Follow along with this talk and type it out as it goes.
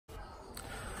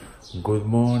Good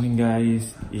morning,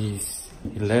 guys. It's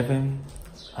 11.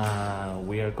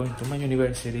 We are going to my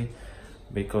university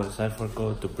because I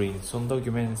forgot to bring some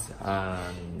documents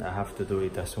and I have to do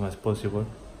it as soon as possible.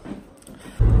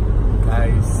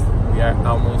 Guys, we are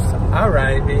almost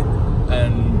arriving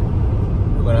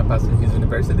and we're gonna pass in his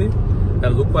university.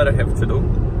 And look what I have to do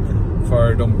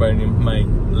for don't burning my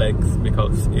legs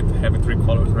because it have 3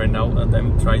 colors right now and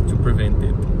I'm trying to prevent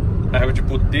it. I have to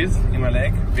put this in my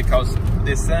leg because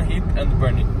the sun heat and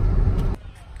burning.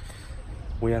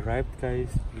 We arrived,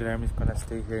 guys. Guillermo is gonna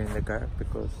stay here in the car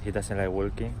because he doesn't like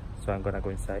working, so I'm gonna go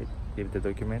inside, give the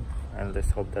document, and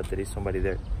let's hope that there is somebody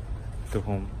there to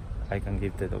whom I can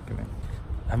give the document.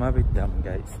 I'm a bit dumb,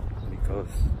 guys,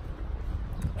 because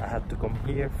I had to come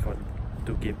here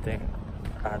to give them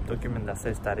a document that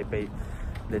says that I paid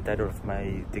the title of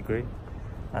my degree,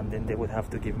 and then they would have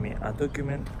to give me a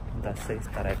document that says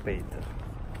that I paid.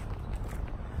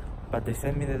 But they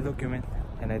sent me the document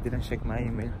and I didn't check my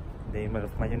email, the email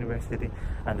of my university,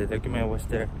 and the document was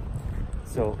there.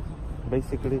 So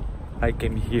basically I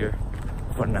came here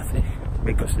for nothing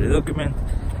because the document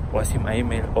was in my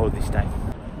email all this time.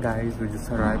 Guys, we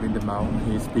just arrived in the mall.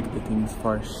 He speaks the things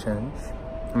for change.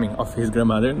 I mean, of his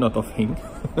grandmother, not of him.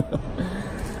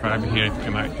 Arrived here at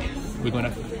Primark. We're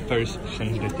gonna first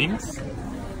change the things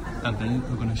and then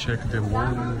we're gonna check the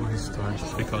whole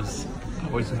stores because I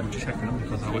always have to check them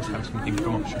because I always have something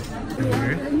promotion.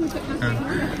 Here.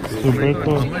 Super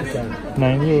cool.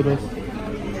 9 euros.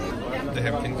 They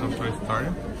have things of Toy Story.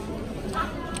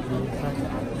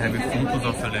 They have Funkos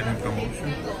of 11 promotion.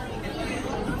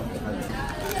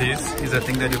 This is a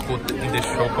thing that you put in the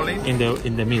chocolate. In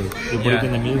the milk. You put it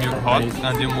in the milk. Milk hot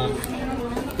and you move.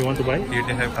 You want to buy? Here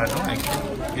they have, I don't know,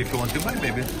 if you want to buy,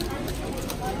 baby.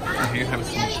 And here you have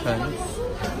some Spanish.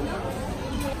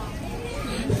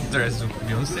 There's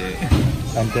Beyonce.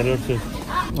 I'm Taylor Swift.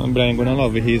 I'm Brian gonna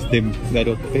love it. He's the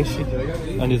garoto fish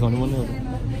and there's only one euro.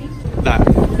 That,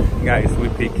 guys, we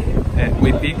pick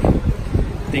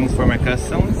things for my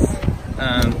customs.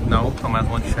 And now Tomás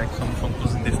wants to check some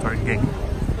Funkos in the store game.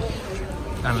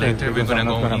 And later we're gonna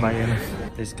go in.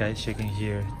 This guy is checking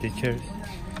here t-shirts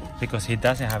because he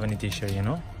doesn't have any t-shirt, you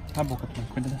know?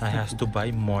 I have to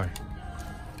buy more.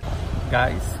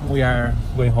 Guys, we are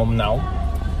going home now.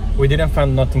 We didn't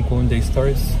find nothing cool in the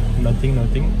stores. Nothing.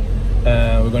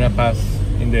 We're gonna pass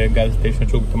in the gas station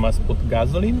to Tomás put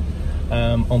gasoline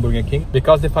on Burger King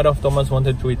because the father of Tomás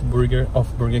wanted to eat burger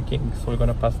of Burger King, so we're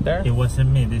gonna pass there. It wasn't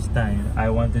me this time. I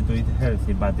wanted to eat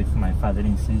healthy, but if my father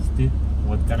insisted,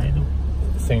 what can I do?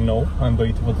 Say no, I'm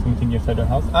going to put something inside the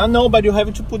house. Ah no, but you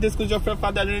have to put the excuse of your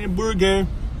father in a burger.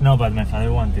 No, but my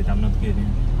father wanted, I'm not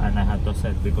kidding. And I had to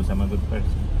accept because I'm a good person.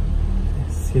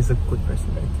 Yes, he's a good person,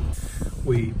 right?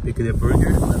 We pick the burger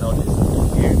and all this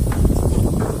here.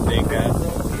 The gas.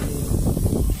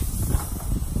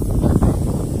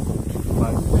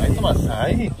 Ay, Tomás,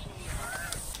 ay.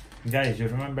 Guys, you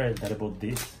remember that I bought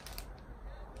this?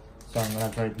 So I'm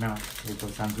gonna try it now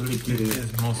because I'm really curious.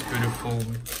 It's the most beautiful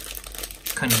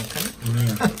caneca.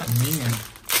 Minha.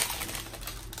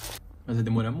 Mas vai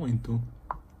demorar muito.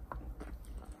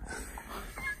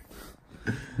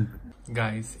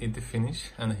 Guys, eat the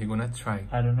finish and he's gonna try.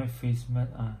 I don't know if it's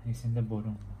it's in the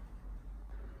bottom.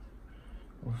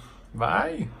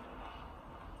 Vai!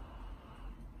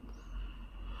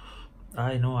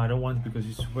 I know, I don't want because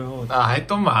it's super hot. Ai,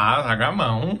 Tomás, larga a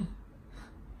mão.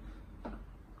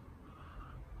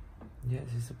 Yes,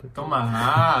 it's super hot.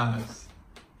 Tomás!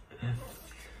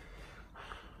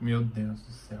 Meu Deus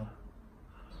do céu.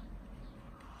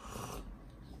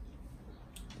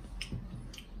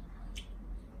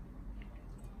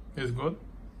 It's good?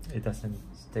 It doesn't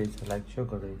taste like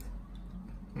chocolate.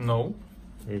 No.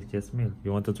 It's just milk.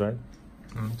 You want to try?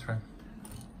 Try.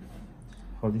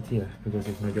 Hold it here, because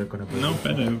if not you're gonna break. Não,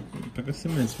 pera, eu pego assim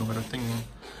mesmo. Agora eu tenho.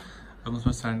 Vamos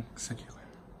mostrar isso aqui agora.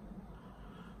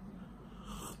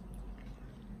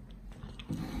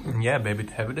 Yeah, baby, it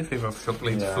have the flavor of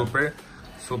chocolate. Yeah. Super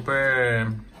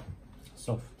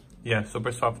soft. Yeah,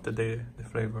 super soft the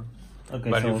flavor. Okay,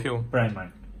 but so you feel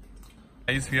primer.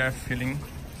 Guys, we are feeling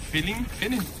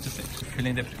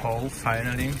the pole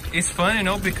finally. It's fun, you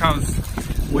know, because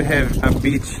we have a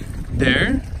beach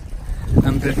there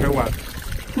and there's a what?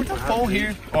 Put a pole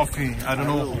here of I don't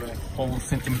know how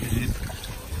centimeters it is.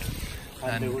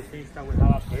 And the things that we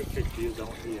have a perfect view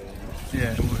down here, you know?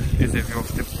 Yeah, it's a view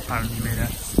of the Palmeira,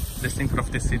 the center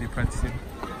of the city, practically.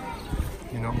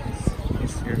 You know,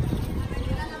 it's here.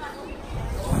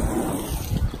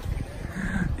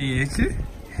 E esse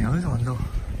é o Lolo.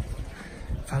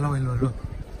 Fala o Lolo.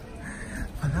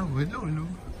 Fala o Lolo.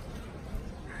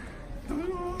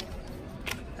 Lolo.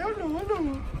 É o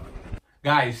Lolo.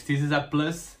 Guys, this is a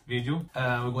plus video.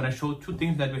 We're gonna show two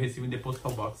things that we received in the postal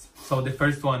box. So the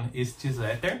first one is this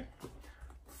letter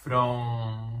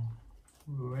from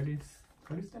what is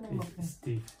the name of it?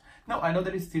 Steve. No, I know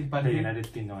that it's Steve, but The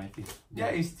United Kingdom, I think. yeah,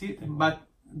 it's Steve, but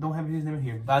don't have his name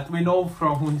here. But we know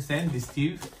from who he sent, this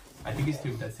Steve. I think it's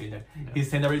Steve that said that. Yeah. He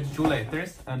sent already 2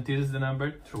 letters, and this is the number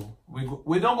 2.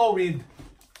 We don't go read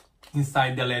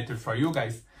inside the letter for you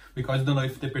guys because we don't know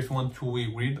if the person wants to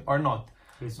read or not.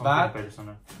 But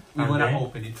personal. We're gonna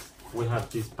open it. We have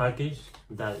this package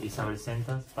that Isabel sent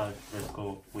us, but let's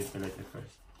go with the letter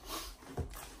first.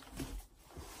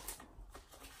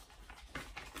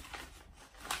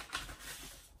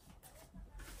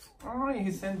 Oh, he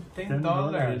sent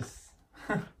 $10.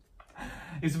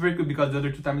 It's very good because the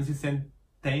other 2 times he sent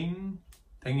 10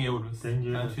 euros. 10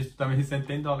 euros. And this time he sent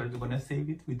 $10. We're gonna save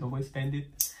it. We don't go spend it.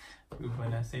 We're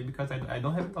gonna save because I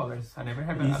don't have dollars. I never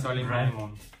have a dollar in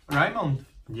Raymond. Raymond?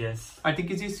 Yes. I think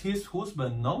it is his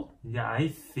husband, no? Yeah, I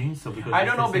think so because I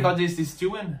don't know because it's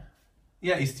Steven.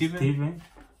 Yeah, it's Steven. Steven,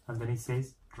 and then it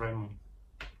says Raymond.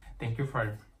 Thank you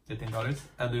for the $10.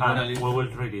 And we're gonna we will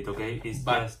read it, okay? It's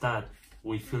just that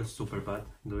we feel super bad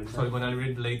doing that. So we're gonna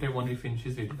read later when we finish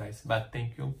this video, guys. But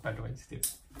thank you, by the way, Steve.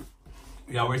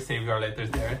 We always save your letters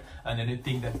there, and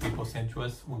anything that people send to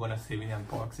us, we're gonna save in the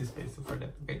unboxing space for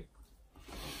that, okay?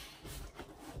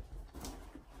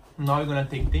 Now we're gonna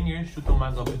take 10 years to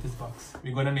Tomás open this box.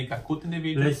 We're gonna make a cut in the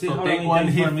video. Let's see so how take long when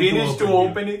it he takes for me to finished to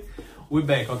open open it, we're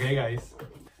back, okay, guys?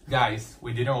 Guys,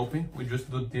 we didn't open. We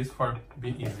just do this for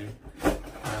being easier. I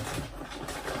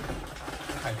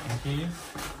think it is.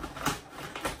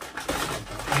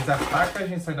 Is a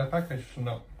package inside the package?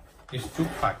 No. It's 2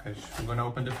 packages. We're gonna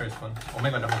open the first one. Oh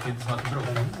my god, I hope it's not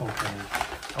broken.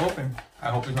 Open. I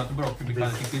hope it's not broken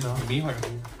because I think it's mirror.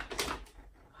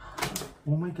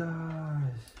 Oh my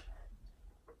gosh.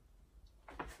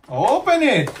 Open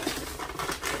it!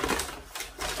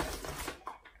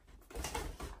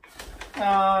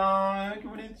 Ah, que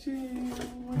bonitinho.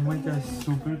 Oh my gosh,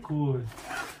 super cool.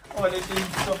 Olha, aqui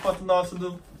a foto nossa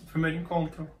do primeiro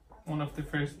encontro. One of the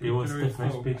first pictures. It was the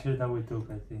first picture that we took,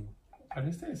 I think. What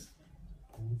is this?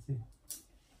 Let me see.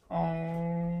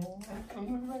 Oh,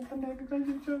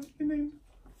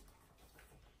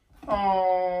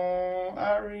 oh,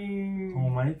 Ari. Oh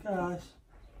my gosh.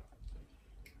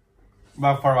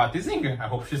 But for what is Inga? I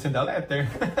hope she sent a letter.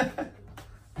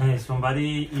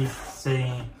 Somebody is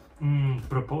saying,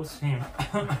 propose him.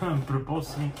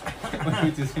 Propose him.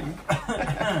 What is him?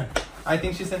 I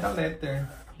think she sent a letter.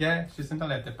 Yeah, she sent a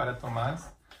letter para Tomás.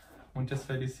 Muitas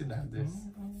felicidades.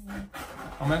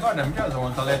 Oh my god, I'm jealous. I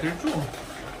want a letter too.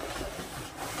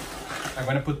 I'm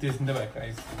gonna put this in the back,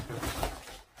 guys.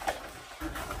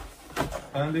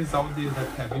 And this is all this that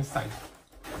have inside.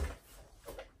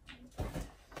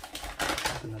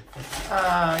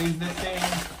 Ah, it's the same.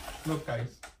 Look,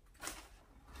 guys.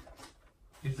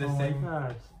 It's the same.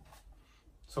 Gosh.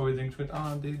 So we think with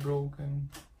they broken.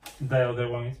 The other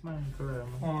one is mine, correct?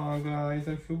 Oh guys,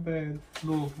 I feel bad.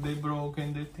 Look, they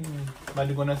broken the thing. But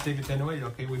we're gonna save it anyway,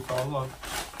 okay? We fall love.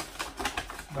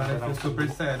 But I feel super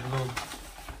sad, look.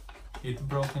 It's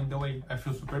broken the way. I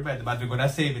feel super bad. But we're gonna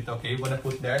save it, okay? We're gonna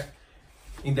put there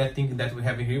in that thing that we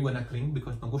have here, we're gonna clean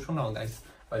because no go show now, guys.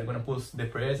 But we're gonna put the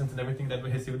presents and everything that we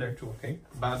received there too, okay?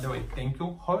 By the way, thank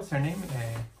you. What's her name?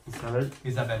 Isabel.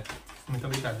 Isabel. Muito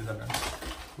obrigado, Isabel.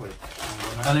 Wait,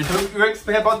 A little you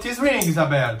explain about this ring,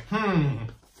 Isabel.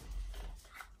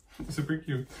 Super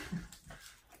cute.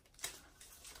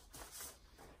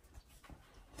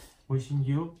 Wishing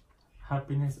you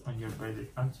happiness on your birthday.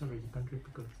 I'm sorry, you can't read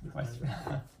because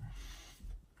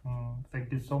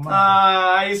thank you so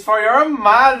much. It's for your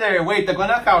mother. Wait, I'm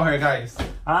gonna call her, guys.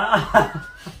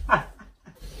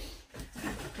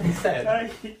 He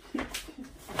said.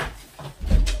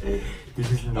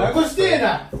 This is Oi,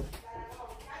 Cristina!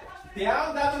 Tem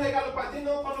um dado regalo pra ti,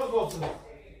 não para nós outros.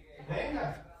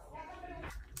 Venga.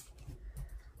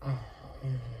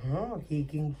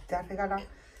 ¿Quién te ha regalado?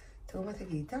 Toma,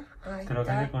 chiquita. Ahí Creo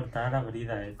que está. le cortar la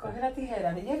brida esta. Coge la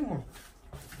tijera, Guillermo.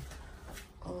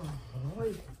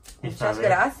 Ay, muchas Isabel.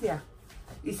 gracias.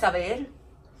 Isabel,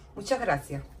 muchas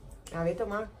gracias. A ver,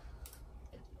 Tomás.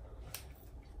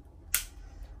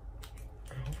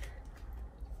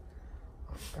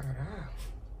 Carajo.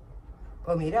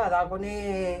 Pues mira, ha dado con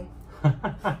el...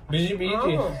 Brilli,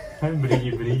 brilli. Oh,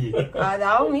 Brilli, brilli. ha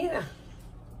dado, mira.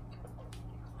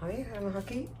 A ver, a lo mejor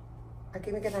aquí.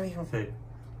 Aquí me queda mejor. Sí.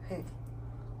 Sí.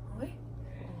 Uy.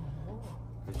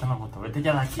 Esto no me gusta. Vete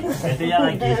ya de aquí. Vete ya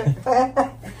de aquí.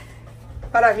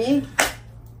 Para mí.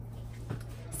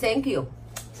 Thank you.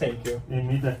 Thank you. Y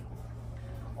mira.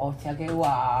 Hostia, qué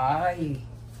guay.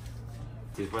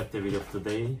 this was the video of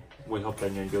today. We hope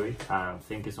that you enjoyed.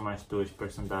 Thank you so much to each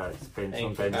person that spent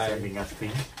some time sending us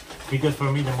things. Because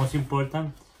for me, the most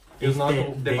important is not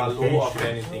the value of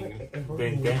intention, anything. the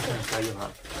intentions that you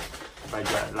have. But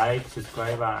yeah, like,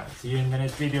 subscribe, and see you in the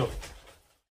next video.